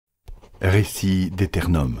Récits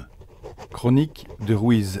d'Aeternum. Chroniques de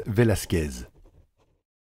Ruiz Velazquez.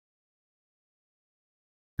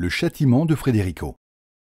 Le châtiment de Frederico.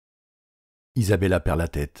 Isabella perd la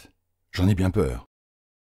tête. J'en ai bien peur.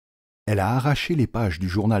 Elle a arraché les pages du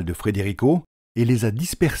journal de Frederico et les a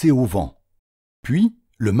dispersées au vent. Puis,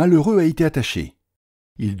 le malheureux a été attaché.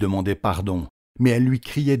 Il demandait pardon, mais elle lui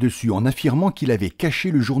criait dessus en affirmant qu'il avait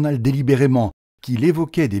caché le journal délibérément, qu'il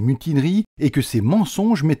évoquait des mutineries et que ses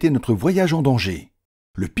mensonges mettaient notre voyage en danger.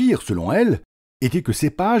 Le pire, selon elle, était que ces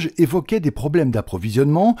pages évoquaient des problèmes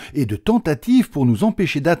d'approvisionnement et de tentatives pour nous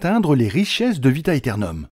empêcher d'atteindre les richesses de vita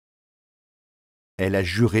aeternum. Elle a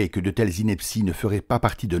juré que de telles inepties ne feraient pas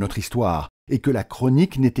partie de notre histoire et que la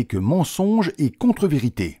chronique n'était que mensonge et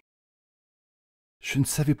contre-vérité. Je ne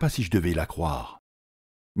savais pas si je devais la croire,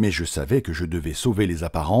 mais je savais que je devais sauver les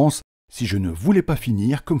apparences si je ne voulais pas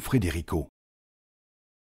finir comme Frederico.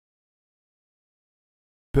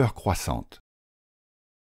 Peur croissante.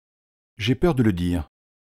 J'ai peur de le dire,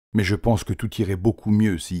 mais je pense que tout irait beaucoup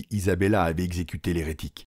mieux si Isabella avait exécuté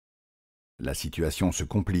l'hérétique. La situation se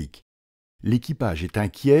complique. L'équipage est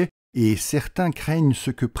inquiet et certains craignent ce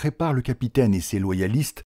que prépare le capitaine et ses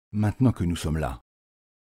loyalistes maintenant que nous sommes là.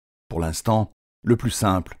 Pour l'instant, le plus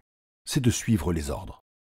simple, c'est de suivre les ordres.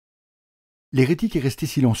 L'hérétique est resté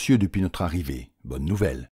silencieux depuis notre arrivée, bonne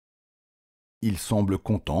nouvelle. Il semble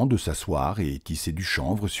content de s'asseoir et tisser du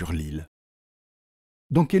chanvre sur l'île.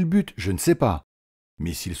 Dans quel but, je ne sais pas,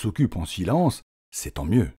 mais s'il s'occupe en silence, c'est tant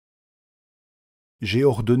mieux. J'ai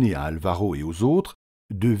ordonné à Alvaro et aux autres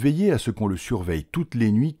de veiller à ce qu'on le surveille toutes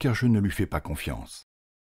les nuits car je ne lui fais pas confiance.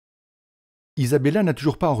 Isabella n'a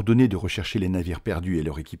toujours pas ordonné de rechercher les navires perdus et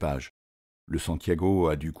leur équipage. Le Santiago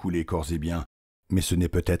a dû couler corps et biens, mais ce n'est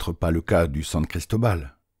peut-être pas le cas du San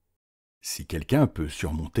Cristobal. Si quelqu'un peut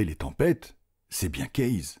surmonter les tempêtes, c'est bien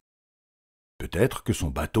Case. Peut-être que son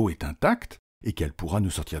bateau est intact et qu'elle pourra nous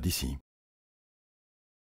sortir d'ici.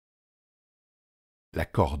 La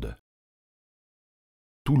corde.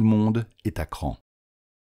 Tout le monde est à cran.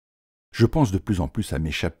 Je pense de plus en plus à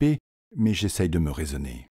m'échapper, mais j'essaye de me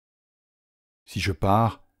raisonner. Si je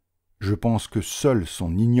pars, je pense que seul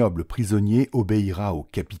son ignoble prisonnier obéira au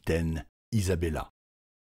capitaine Isabella.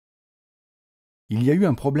 Il y a eu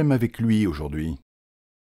un problème avec lui aujourd'hui.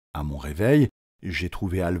 À mon réveil, j'ai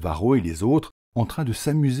trouvé Alvaro et les autres en train de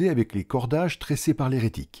s'amuser avec les cordages tressés par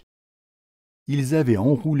l'hérétique. Ils avaient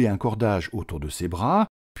enroulé un cordage autour de ses bras,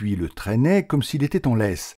 puis le traînaient comme s'il était en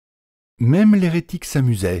laisse. Même l'hérétique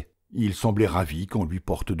s'amusait, il semblait ravi qu'on lui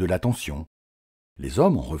porte de l'attention. Les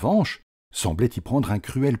hommes, en revanche, semblaient y prendre un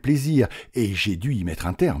cruel plaisir, et j'ai dû y mettre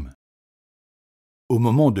un terme. Au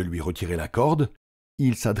moment de lui retirer la corde,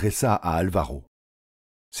 il s'adressa à Alvaro.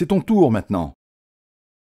 « C'est ton tour maintenant !»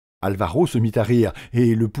 Alvaro se mit à rire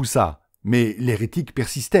et le poussa, mais l'hérétique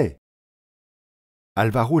persistait.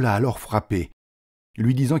 Alvaro l'a alors frappé,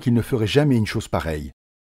 lui disant qu'il ne ferait jamais une chose pareille.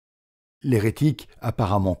 L'hérétique,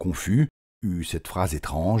 apparemment confus, eut cette phrase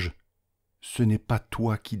étrange « Ce n'est pas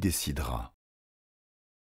toi qui décideras ».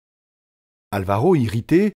 Alvaro,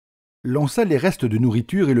 irrité, lança les restes de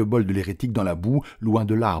nourriture et le bol de l'hérétique dans la boue, loin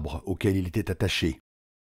de l'arbre auquel il était attaché.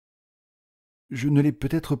 Je ne l'ai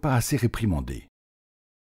peut-être pas assez réprimandé.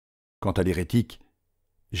 Quant à l'hérétique,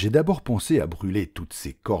 j'ai d'abord pensé à brûler toutes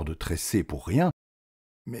ces cordes tressées pour rien,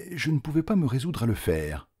 mais je ne pouvais pas me résoudre à le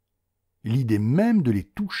faire. L'idée même de les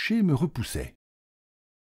toucher me repoussait.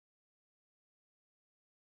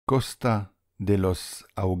 Costa de Los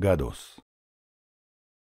Ahogados.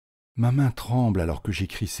 Ma main tremble alors que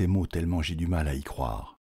j'écris ces mots tellement j'ai du mal à y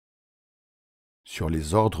croire. Sur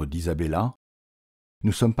les ordres d'Isabella,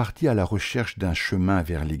 nous sommes partis à la recherche d'un chemin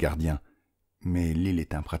vers les gardiens, mais l'île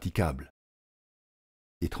est impraticable.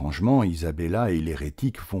 Étrangement, Isabella et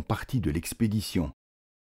l'hérétique font partie de l'expédition,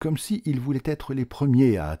 comme s'ils voulaient être les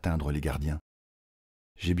premiers à atteindre les gardiens.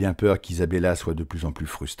 J'ai bien peur qu'Isabella soit de plus en plus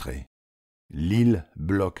frustrée. L'île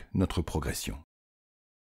bloque notre progression.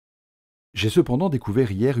 J'ai cependant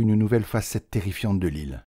découvert hier une nouvelle facette terrifiante de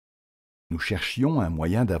l'île. Nous cherchions un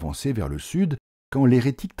moyen d'avancer vers le sud quand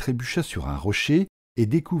l'hérétique trébucha sur un rocher et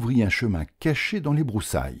découvrit un chemin caché dans les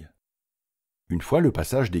broussailles. Une fois le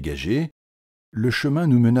passage dégagé, le chemin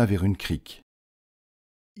nous mena vers une crique.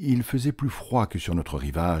 Il faisait plus froid que sur notre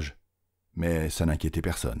rivage, mais ça n'inquiétait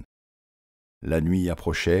personne. La nuit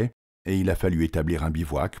approchait et il a fallu établir un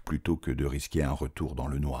bivouac plutôt que de risquer un retour dans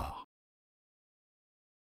le noir.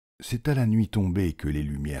 C'est à la nuit tombée que les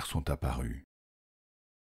lumières sont apparues.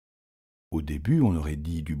 Au début, on aurait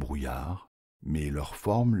dit du brouillard, mais leur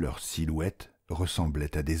forme, leur silhouette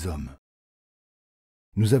ressemblaient à des hommes.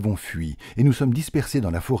 Nous avons fui et nous sommes dispersés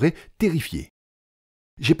dans la forêt, terrifiés.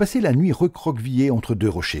 J'ai passé la nuit recroquevillé entre deux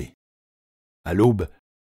rochers. À l'aube,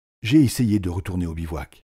 j'ai essayé de retourner au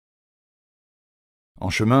bivouac. En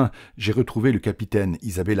chemin, j'ai retrouvé le capitaine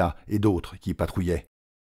Isabella et d'autres qui patrouillaient.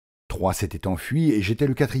 3 s'étaient enfuis et j'étais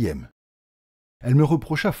le 4e. Elle me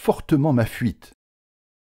reprocha fortement ma fuite.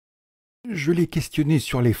 Je l'ai questionnée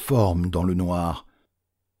sur les formes dans le noir.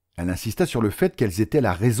 Elle insista sur le fait qu'elles étaient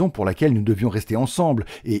la raison pour laquelle nous devions rester ensemble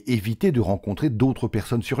et éviter de rencontrer d'autres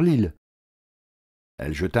personnes sur l'île.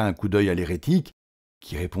 Elle jeta un coup d'œil à l'hérétique,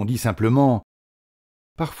 qui répondit simplement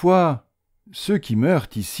 « Parfois, ceux qui meurent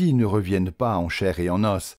ici ne reviennent pas en chair et en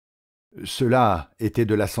os. Ceux-là étaient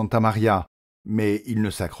de la Santa Maria, mais ils ne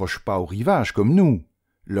s'accrochent pas au rivage comme nous.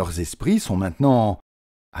 Leurs esprits sont maintenant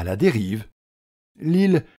à la dérive.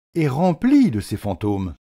 L'île est remplie de ces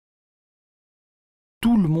fantômes. »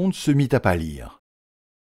 Tout le monde se mit à pâlir.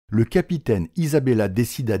 Le capitaine Isabella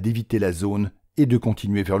décida d'éviter la zone et de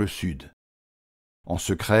continuer vers le sud. En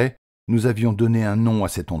secret, nous avions donné un nom à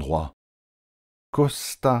cet endroit.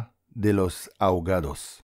 Costa de Los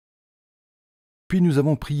Ahogados. Puis nous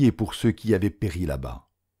avons prié pour ceux qui avaient péri là-bas,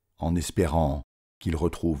 en espérant qu'ils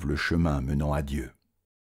retrouvent le chemin menant à Dieu.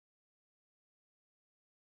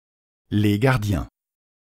 Les gardiens.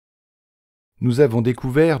 Nous avons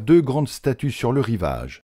découvert 2 grandes statues sur le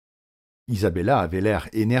rivage. Isabella avait l'air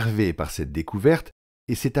énervée par cette découverte,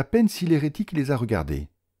 et c'est à peine si l'hérétique les a regardées.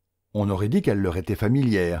 On aurait dit qu'elles leur étaient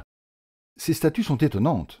familières. Ces statues sont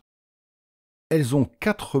étonnantes. Elles ont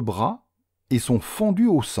 4 bras et sont fendues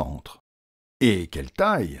au centre. Et quelle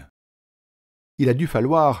taille! Il a dû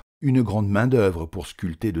falloir une grande main-d'œuvre pour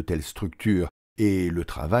sculpter de telles structures, et le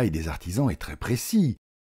travail des artisans est très précis.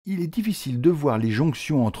 Il est difficile de voir les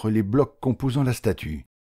jonctions entre les blocs composant la statue.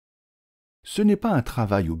 Ce n'est pas un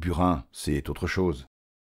travail au burin, c'est autre chose.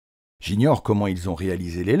 J'ignore comment ils ont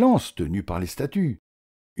réalisé les lances tenues par les statues.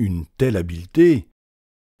 Une telle habileté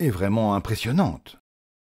est vraiment impressionnante.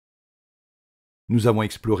 Nous avons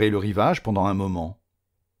exploré le rivage pendant un moment.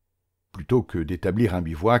 Plutôt que d'établir un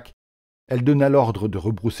bivouac, elle donna l'ordre de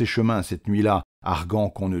rebrousser chemin cette nuit-là, arguant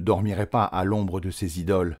qu'on ne dormirait pas à l'ombre de ses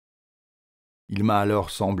idoles. Il m'a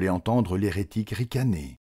alors semblé entendre l'hérétique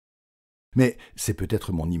ricaner. Mais c'est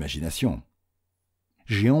peut-être mon imagination.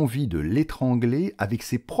 J'ai envie de l'étrangler avec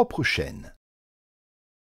ses propres chaînes.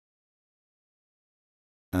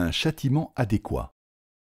 Un châtiment adéquat.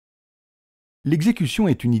 L'exécution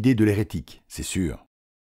est une idée de l'hérétique, c'est sûr.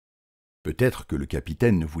 Peut-être que le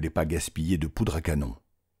capitaine ne voulait pas gaspiller de poudre à canon.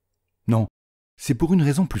 Non, c'est pour une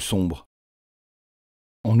raison plus sombre.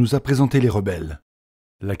 On nous a présenté les rebelles.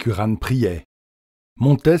 La curane priait.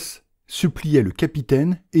 Montes suppliait le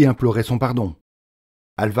capitaine et implorait son pardon.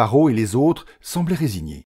 Alvaro et les autres semblaient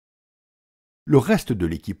résignés. Le reste de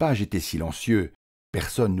l'équipage était silencieux.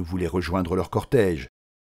 Personne ne voulait rejoindre leur cortège.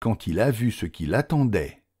 Quand il a vu ce qui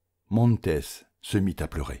l'attendait, Montes se mit à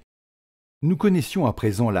pleurer. Nous connaissions à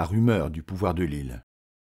présent la rumeur du pouvoir de l'île.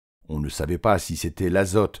 On ne savait pas si c'était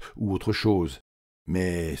l'azote ou autre chose,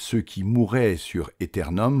 mais ceux qui mouraient sur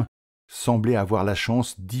aeternum semblaient avoir la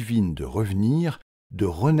chance divine de revenir, de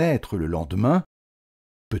renaître le lendemain,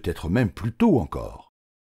 peut-être même plus tôt encore.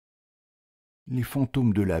 Les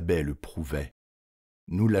fantômes de la baie le prouvaient.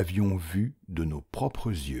 Nous l'avions vu de nos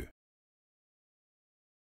propres yeux.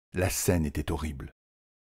 La scène était horrible.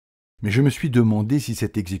 Mais je me suis demandé si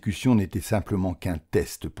cette exécution n'était simplement qu'un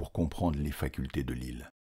test pour comprendre les facultés de l'île.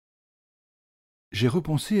 J'ai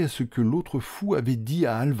repensé à ce que l'autre fou avait dit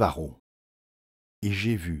à Alvaro, et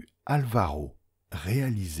j'ai vu Alvaro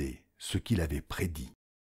réaliser ce qu'il avait prédit.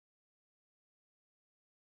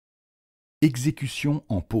 Exécution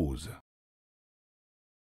en pause.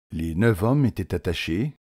 Les 9 hommes étaient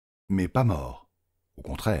attachés, mais pas morts, au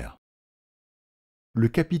contraire. Le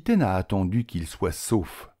capitaine a attendu qu'ils soient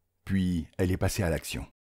saufs, puis elle est passée à l'action.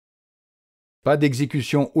 « Pas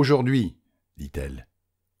d'exécution aujourd'hui, » dit-elle,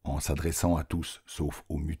 en s'adressant à tous sauf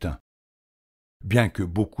aux mutins, bien que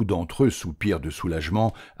beaucoup d'entre eux soupirent de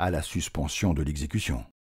soulagement à la suspension de l'exécution.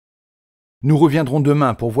 « Nous reviendrons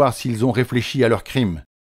demain pour voir s'ils ont réfléchi à leurs crimes,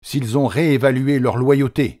 s'ils ont réévalué leur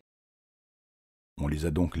loyauté. » On les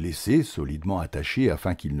a donc laissés solidement attachés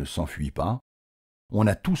afin qu'ils ne s'enfuient pas. On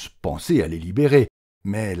a tous pensé à les libérer,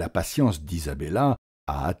 mais la patience d'Isabella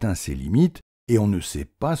a atteint ses limites et on ne sait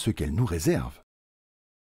pas ce qu'elle nous réserve.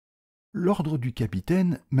 L'ordre du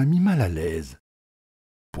capitaine m'a mis mal à l'aise.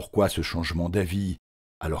 Pourquoi ce changement d'avis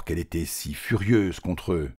alors qu'elle était si furieuse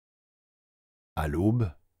contre eux? À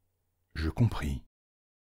l'aube, je compris.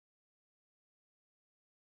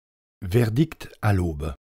 Verdict à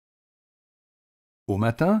l'aube. Au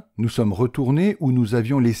matin, nous sommes retournés où nous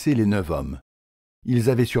avions laissé les 9 hommes. Ils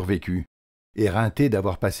avaient survécu, éreintés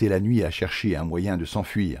d'avoir passé la nuit à chercher un moyen de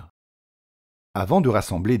s'enfuir. Avant de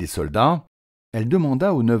rassembler des soldats, Elle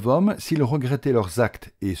demanda aux 9 hommes s'ils regrettaient leurs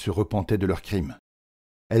actes et se repentaient de leurs crimes.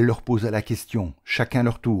 Elle leur posa la question, chacun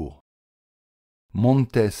leur tour.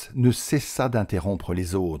 Montes ne cessa d'interrompre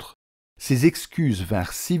les autres. Ses excuses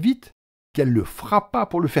vinrent si vite qu'elle le frappa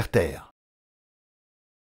pour le faire taire.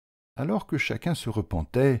 Alors que chacun se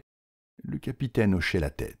repentait, le capitaine hochait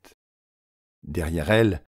la tête. Derrière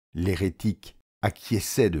elle, l'hérétique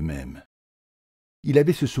acquiesçait de même. Il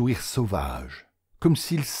avait ce sourire sauvage, comme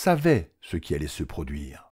s'il savait ce qui allait se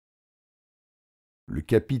produire. Le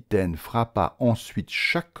capitaine frappa ensuite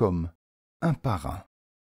chaque homme, un par un.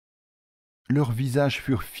 Leurs visages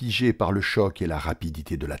furent figés par le choc et la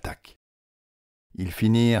rapidité de l'attaque. Ils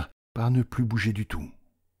finirent par ne plus bouger du tout.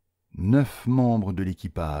 9 membres de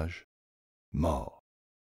l'équipage, morts.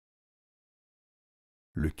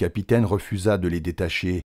 Le capitaine refusa de les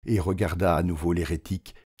détacher et regarda à nouveau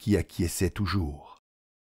l'hérétique qui acquiesçait toujours.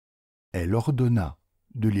 Elle ordonna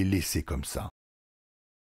de les laisser comme ça.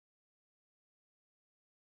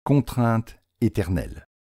 Contrainte éternelle.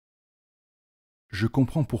 Je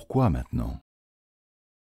comprends pourquoi maintenant.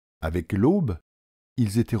 Avec l'aube,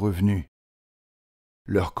 ils étaient revenus.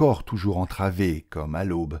 Leur corps toujours entravé comme à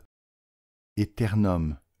l'aube.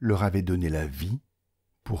 Aeternum leur avait donné la vie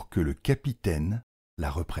pour que le capitaine la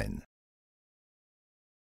reprenne.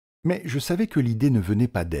 Mais je savais que l'idée ne venait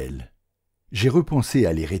pas d'elle. J'ai repensé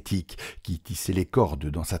à l'hérétique qui tissait les cordes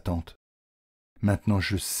dans sa tente. Maintenant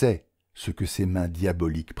je sais ce que ses mains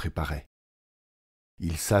diaboliques préparaient.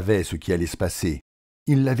 Il savait ce qui allait se passer.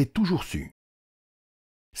 Il l'avait toujours su.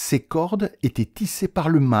 Ces cordes étaient tissées par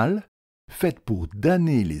le mal, faites pour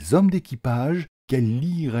damner les hommes d'équipage qu'elle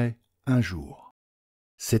lierait un jour.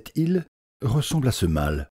 Cette île ressemble à ce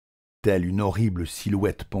mal, telle une horrible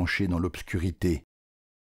silhouette penchée dans l'obscurité.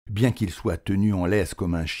 Bien qu'il soit tenu en laisse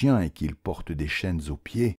comme un chien et qu'il porte des chaînes aux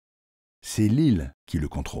pieds, c'est l'île qui le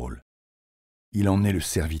contrôle. Il en est le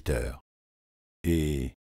serviteur,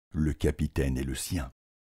 et le capitaine est le sien.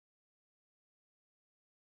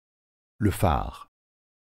 Le phare.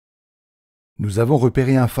 Nous avons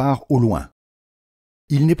repéré un phare au loin.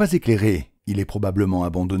 Il n'est pas éclairé, il est probablement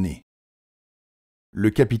abandonné. Le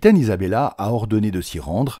capitaine Isabella a ordonné de s'y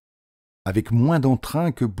rendre, avec moins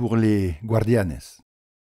d'entrain que pour les guardianes,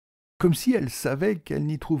 comme si elle savait qu'elle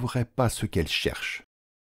n'y trouverait pas ce qu'elle cherche.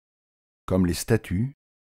 Comme les statues,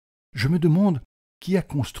 je me demande qui a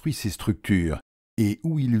construit ces structures et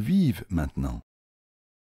où ils vivent maintenant.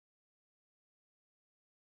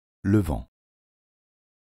 Le vent.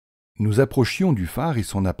 Nous approchions du phare et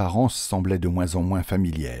son apparence semblait de moins en moins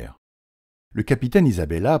familière. Le capitaine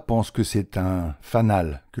Isabella pense que c'est un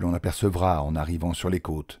fanal que l'on apercevra en arrivant sur les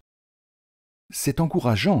côtes. C'est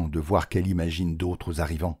encourageant de voir qu'elle imagine d'autres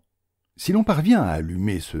arrivants. Si l'on parvient à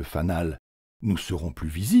allumer ce fanal, nous serons plus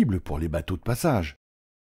visibles pour les bateaux de passage.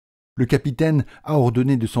 Le capitaine a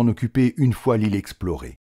ordonné de s'en occuper une fois l'île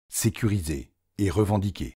explorée, sécurisée et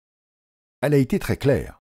revendiquée. Elle a été très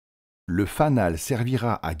claire. Le fanal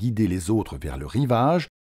servira à guider les autres vers le rivage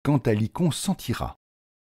quand elle y consentira.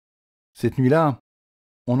 Cette nuit-là,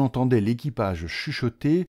 on entendait l'équipage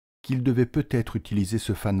chuchoter qu'il devait peut-être utiliser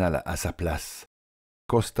ce fanal à sa place.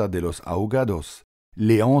 Costa de Los Ahogados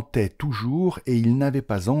les hantait toujours et ils n'avaient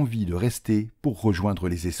pas envie de rester pour rejoindre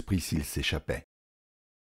les esprits s'ils s'échappaient.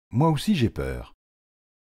 Moi aussi j'ai peur.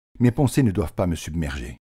 Mes pensées ne doivent pas me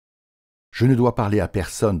submerger. Je ne dois parler à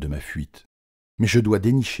personne de ma fuite, mais je dois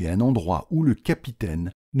dénicher un endroit où le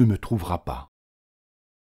capitaine ne me trouvera pas.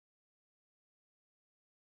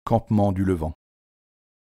 Campement du Levant.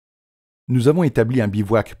 Nous avons établi un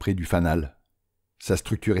bivouac près du fanal. Sa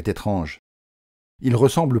structure est étrange. Il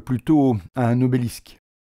ressemble plutôt à un obélisque.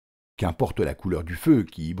 Qu'importe la couleur du feu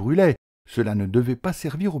qui y brûlait, cela ne devait pas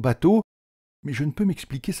servir au bateau, mais je ne peux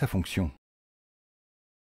m'expliquer sa fonction.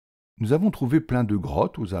 Nous avons trouvé plein de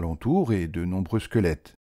grottes aux alentours et de nombreux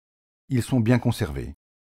squelettes. Ils sont bien conservés.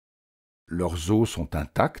 Leurs os sont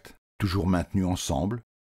intacts, toujours maintenus ensemble,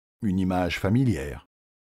 une image familière.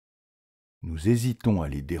 Nous hésitons à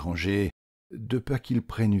les déranger, de peur qu'ils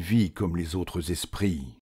prennent vie comme les autres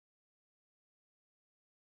esprits.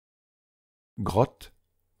 Grotte,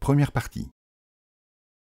 première partie.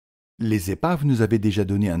 Les épaves nous avaient déjà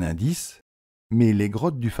donné un indice, mais les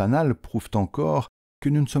grottes du fanal prouvent encore que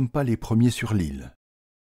nous ne sommes pas les premiers sur l'île.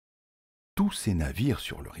 Tous ces navires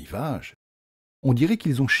sur le rivage, on dirait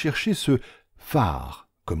qu'ils ont cherché ce phare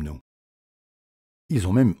comme nous. Ils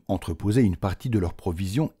ont même entreposé une partie de leurs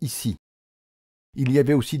provisions ici. Il y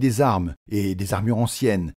avait aussi des armes et des armures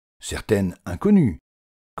anciennes, certaines inconnues,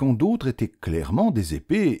 quand d'autres étaient clairement des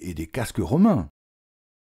épées et des casques romains.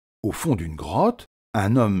 Au fond d'une grotte,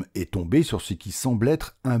 un homme est tombé sur ce qui semble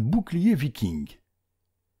être un bouclier viking.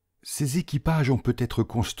 ces équipages ont peut-être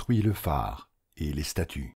construit le phare et les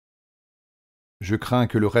statues. Je crains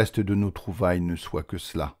que le reste de nos trouvailles ne soit que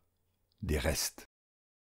cela, des restes.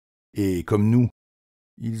 Et comme nous,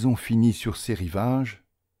 ils ont fini sur ces rivages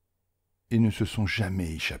et ne se sont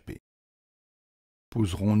jamais échappés.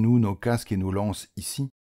 Poserons-nous nos casques et nos lances ici?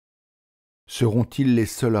 Seront-ils les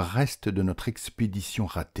seuls restes de notre expédition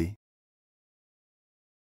ratée?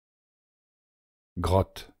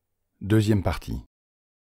 Grotte, deuxième partie.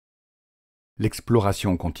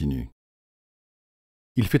 L'exploration continue.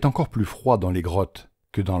 Il fait encore plus froid dans les grottes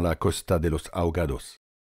que dans la Costa de Los Ahogados.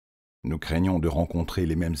 Nous craignons de rencontrer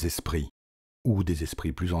les mêmes esprits, ou des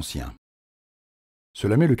esprits plus anciens.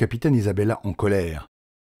 Cela met le capitaine Isabella en colère.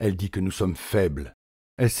 Elle dit que nous sommes faibles.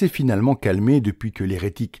 Elle s'est finalement calmée depuis que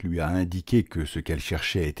l'hérétique lui a indiqué que ce qu'elle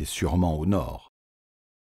cherchait était sûrement au nord.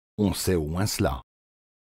 On sait au moins cela.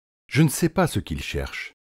 Je ne sais pas ce qu'il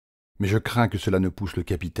cherche, mais je crains que cela ne pousse le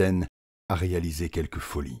capitaine à réaliser quelque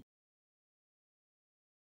folie.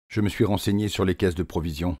 Je me suis renseigné sur les caisses de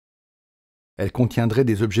provisions. Elles contiendraient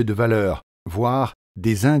des objets de valeur, voire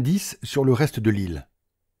des indices sur le reste de l'île.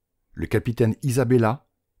 Le capitaine Isabella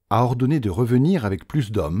a ordonné de revenir avec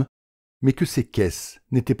plus d'hommes, mais que ces caisses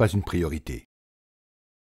n'étaient pas une priorité.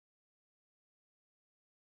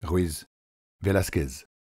 Ruiz Velazquez.